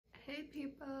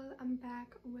people, I'm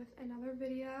back with another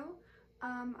video.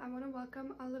 I want to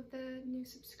welcome all of the new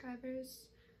subscribers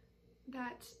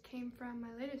that came from my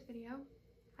latest video.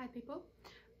 Hi people.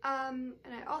 And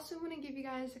I also want to give you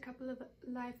guys a couple of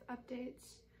life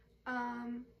updates.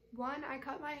 One, I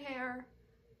cut my hair.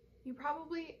 You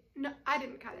probably, no, I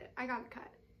didn't cut it, I got it cut.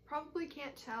 Probably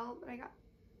can't tell, but I got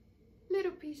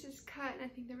little pieces cut and I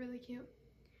think they're really cute.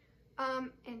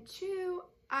 And two,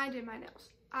 I did my nails.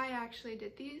 I actually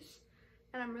did these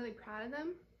and I'm really proud of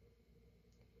them.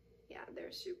 Yeah,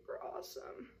 they're super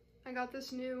awesome. I got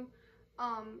this new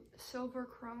silver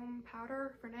chrome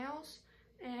powder for nails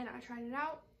and I tried it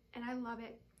out and I love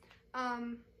it.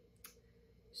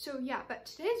 So yeah, but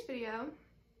today's video,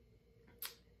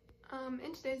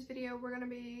 in today's video we're gonna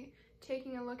be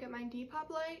taking a look at my depop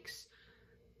likes.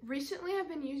 Recently I've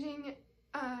been using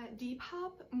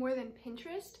depop more than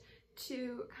Pinterest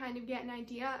to kind of get an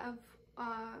idea of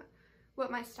what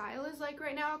my style is like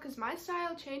right now, because my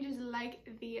style changes like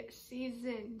the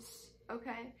seasons,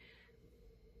 okay?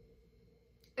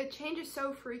 It changes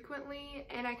so frequently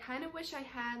and I kind of wish I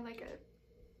had like a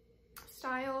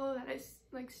style that I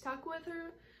like stuck with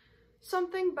or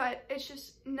something, but it's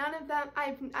just none of them.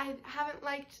 I haven't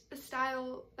liked the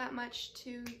style that much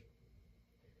to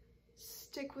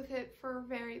stick with it for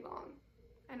very long.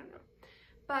 I don't know,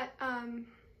 but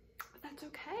that's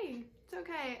okay. It's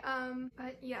okay.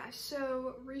 But yeah,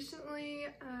 so recently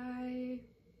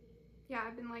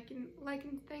I've been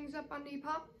liking things up on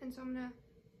Depop, and so I'm gonna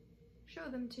show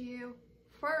them to you.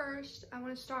 First, I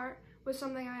want to start with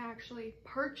something I actually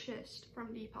purchased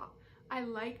from Depop. I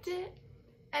liked it,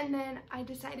 and then I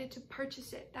decided to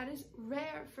purchase it. That is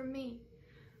rare for me.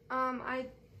 I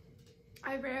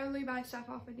rarely buy stuff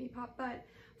off of Depop, but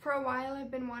for a while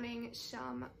I've been wanting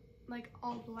some like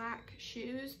all black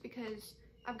shoes because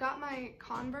I've got my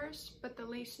Converse, but the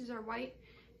laces are white,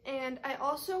 and I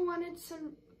also wanted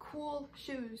some cool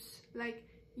shoes, like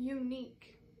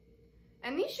unique.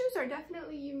 And these shoes are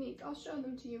definitely unique. I'll show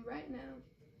them to you right now.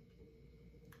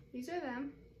 These are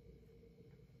them.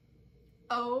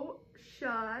 Oh,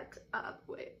 shut up,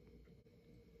 wait.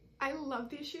 I love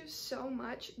these shoes so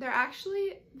much. They're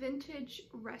actually vintage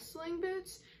wrestling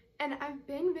boots, and I've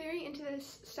been very into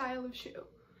this style of shoe.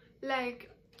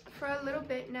 Like, for a little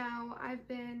bit now, I've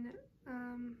been,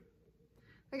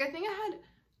 like, I think I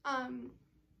had,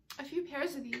 a few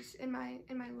pairs of these in my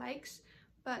likes,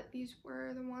 but these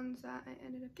were the ones that I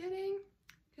ended up getting,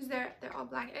 because they're all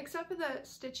black, except for the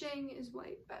stitching is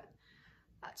white, but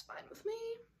that's fine with me.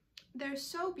 They're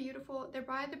so beautiful. They're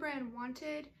by the brand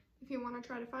Wanted, if you want to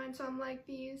try to find some like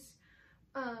these.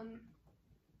 But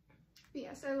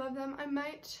yes, I love them. I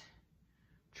might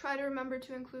try to remember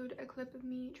to include a clip of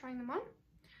me trying them on.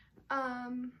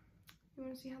 You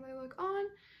want to see how they look on,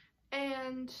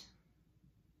 and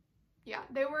yeah,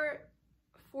 they were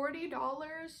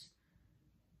 $40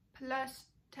 plus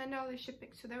 $10 shipping,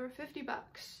 so they were 50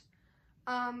 bucks.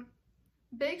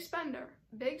 Big spender.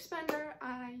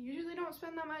 I usually don't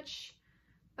spend that much,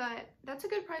 but that's a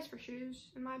good price for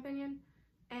shoes in my opinion,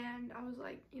 and I was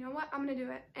like, you know what, I'm gonna do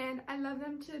it, and I love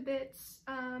them to bits.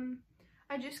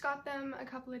 I just got them a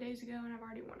couple of days ago and I've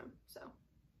already worn them, so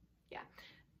yeah.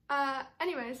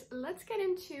 Anyways, let's get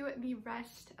into the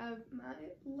rest of my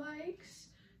likes.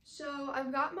 So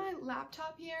I've got my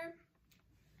laptop here.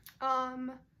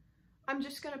 I'm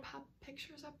just gonna pop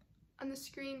pictures up on the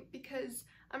screen because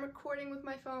I'm recording with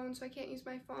my phone, so I can't use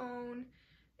my phone,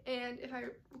 and if I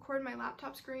record my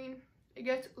laptop screen, it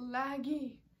gets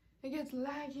laggy.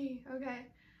 Okay,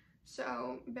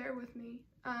 so bear with me.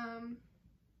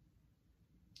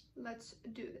 Let's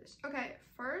do this. Okay,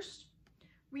 first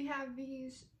we have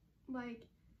these like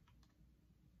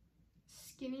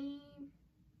skinny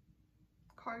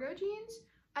cargo jeans.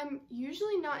 I'm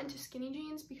usually not into skinny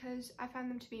jeans because I find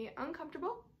them to be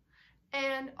uncomfortable,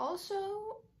 and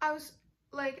also I was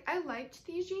like, I liked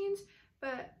these jeans,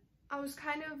 but I was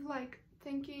kind of like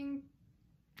thinking,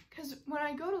 because when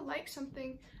I go to like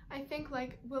something, I think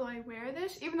like, will I wear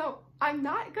this? Even though I'm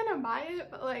not gonna buy it,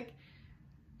 but like,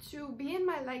 to be in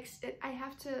my likes, I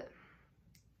have to,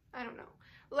 I don't know,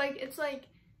 like, it's like,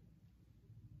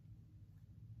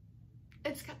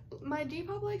 my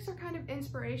Depop likes are kind of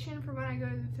inspiration for when I go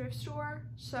to the thrift store,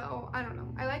 so I don't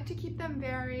know, I like to keep them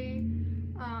very,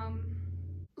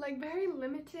 like, very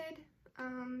limited,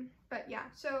 but yeah,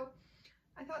 so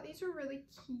I thought these were really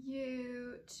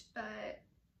cute, but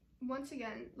once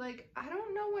again, like, I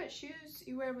don't know what shoes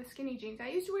you wear with skinny jeans. I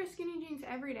used to wear skinny jeans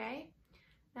every day.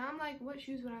 Now I'm like, what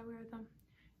shoes would I wear with them?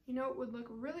 You know what would look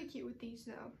really cute with these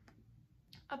though?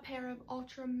 A pair of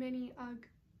ultra mini UGG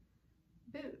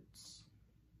boots.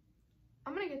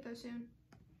 I'm gonna get those soon.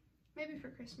 maybe for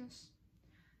Christmas.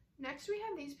 Next we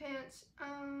have these pants.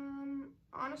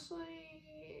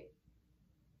 Honestly,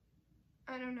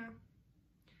 I don't know.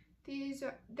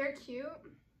 They're cute.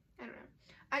 I don't know.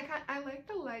 I like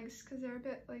the legs because they're a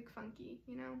bit like funky,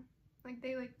 you know? Like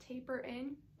they like taper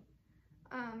in.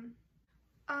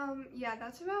 Yeah,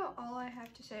 that's about all I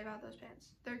have to say about those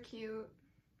pants. They're cute.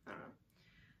 I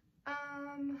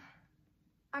don't know.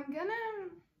 I'm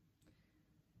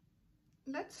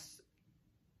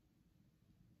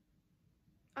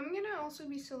gonna also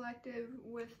be selective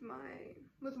with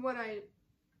what I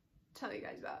tell you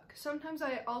guys about, because sometimes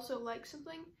I also like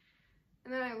something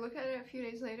and then I look at it a few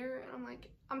days later and I'm like,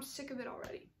 I'm sick of it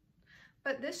already.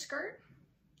 But this skirt,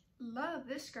 love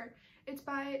this skirt. It's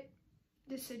by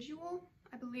Decidual,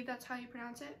 I believe that's how you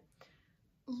pronounce it.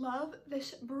 Love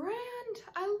this brand.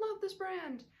 I love this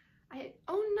brand. I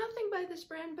own nothing by this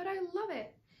brand, but I love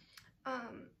it.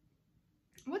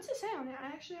 What's it say on it? I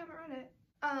actually haven't read it.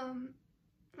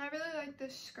 I really like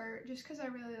this skirt just because I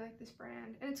really like this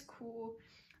brand and it's cool.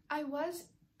 I was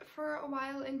for a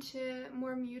while into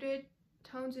more muted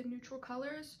tones and neutral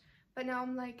colors, but now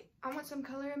I'm like, I want some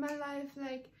color in my life.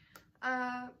 Like,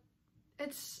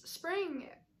 it's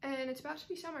spring and it's about to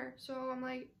be summer, so I'm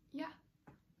like, yeah,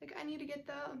 like I need to get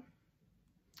the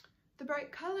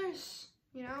bright colors,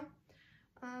 you know.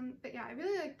 But yeah, I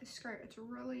really like this skirt. It's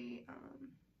really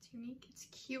it's unique, it's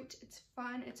cute, it's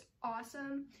fun, it's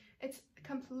awesome. It's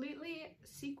completely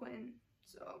sequin,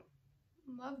 so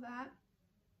love that.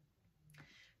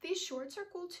 These shorts are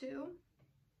cool too.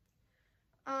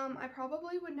 I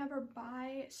probably would never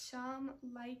buy some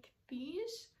like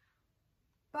these,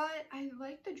 but I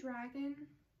like the dragon,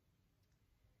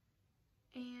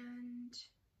 and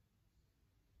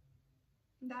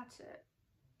that's it.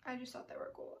 I just thought they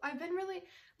were cool. I've been really,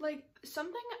 like,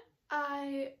 something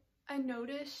I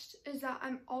noticed is that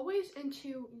I'm always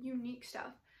into unique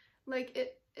stuff. Like,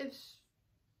 if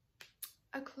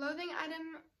a clothing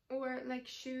item or like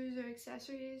shoes or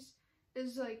accessories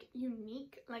is like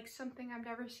unique, like something I've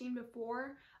never seen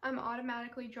before, I'm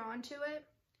automatically drawn to it.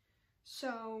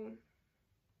 So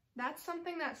that's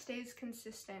something that stays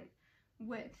consistent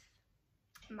with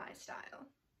my style.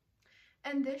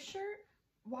 And this shirt,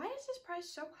 why is this price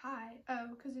so high? Oh,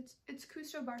 because it's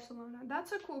Custo Barcelona.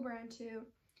 That's a cool brand too.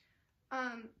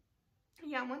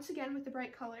 Yeah, once again with the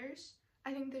bright colors.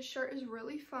 I think this shirt is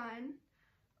really fun.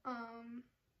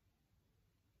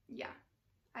 Yeah,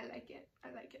 I like it.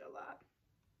 I like it a lot.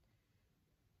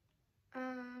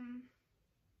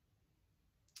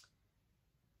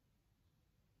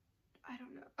 I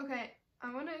don't know. Okay,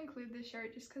 I want to include this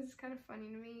shirt just because it's kind of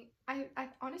funny to me. I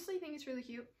honestly think it's really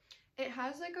cute. It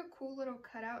has like a cool little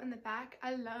cutout in the back.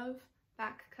 I love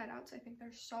back cutouts. I think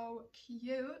they're so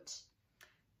cute.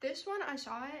 This one, I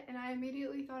saw it and I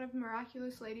immediately thought of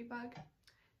Miraculous Ladybug.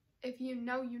 If you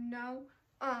know, you know.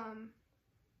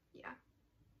 Yeah.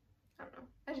 I don't know.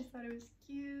 I just thought it was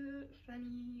cute,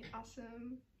 funny,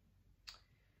 awesome.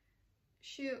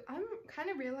 Shoot, I'm kind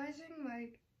of realizing,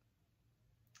 like,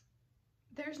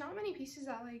 there's not many pieces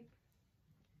that, like,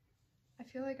 I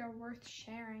feel like are worth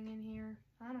sharing in here.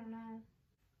 I don't know.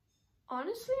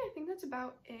 Honestly, I think that's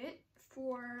about it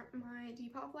for my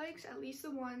Depop likes, at least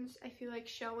the ones I feel like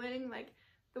showing, like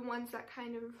the ones that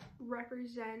kind of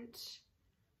represent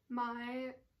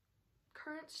my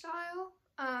current style.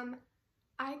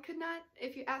 I could not,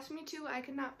 if you asked me to, I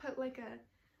could not put like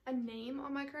a name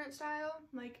on my current style,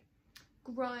 like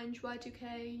grunge,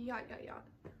 y2k, yacht.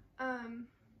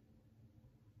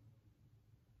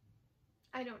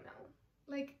 I don't know.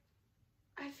 Like,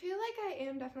 I feel like I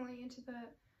am definitely into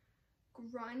the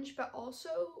grunge, but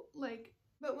also like,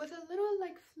 but with a little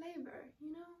like flavor,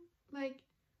 you know? Like,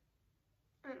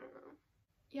 I don't know.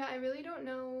 Yeah, I really don't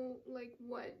know like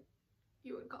what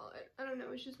you would call it. I don't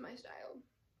know, it's just my style.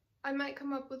 I might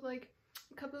come up with like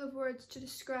a couple of words to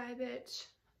describe it.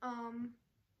 I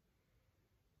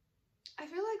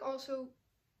feel like also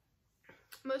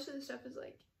most of the stuff is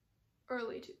like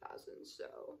early 2000s,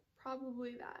 so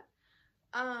probably that.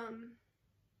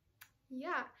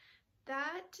 Yeah,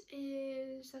 that's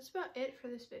about it for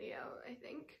this video, I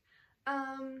think.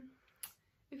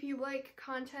 If you like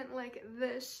content like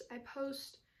this, I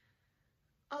post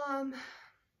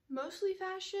mostly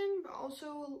fashion, but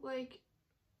also like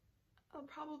I'll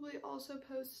probably also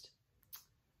post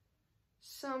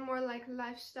some more like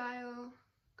lifestyle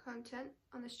content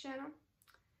on this channel.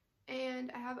 And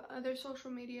I have other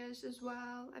social medias as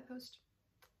well. I post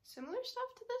similar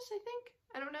stuff to this, I think.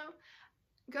 I don't know.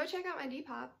 Go check out my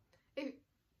Depop. If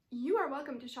you are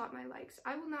welcome to shop my likes.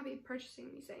 I will not be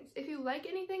purchasing these things. If you like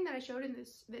anything that I showed in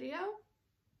this video,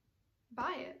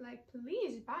 buy it. Like,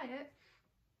 please buy it.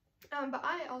 But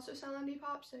I also sell on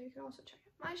Depop, so you can also check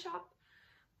out my shop.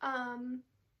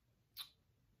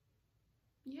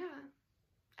 Yeah,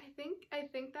 I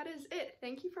think that is it.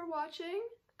 Thank you for watching.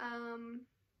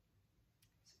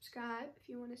 Subscribe if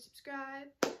you want to subscribe.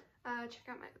 Check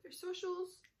out my other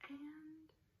socials, and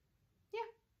yeah,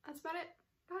 that's about it.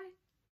 Bye.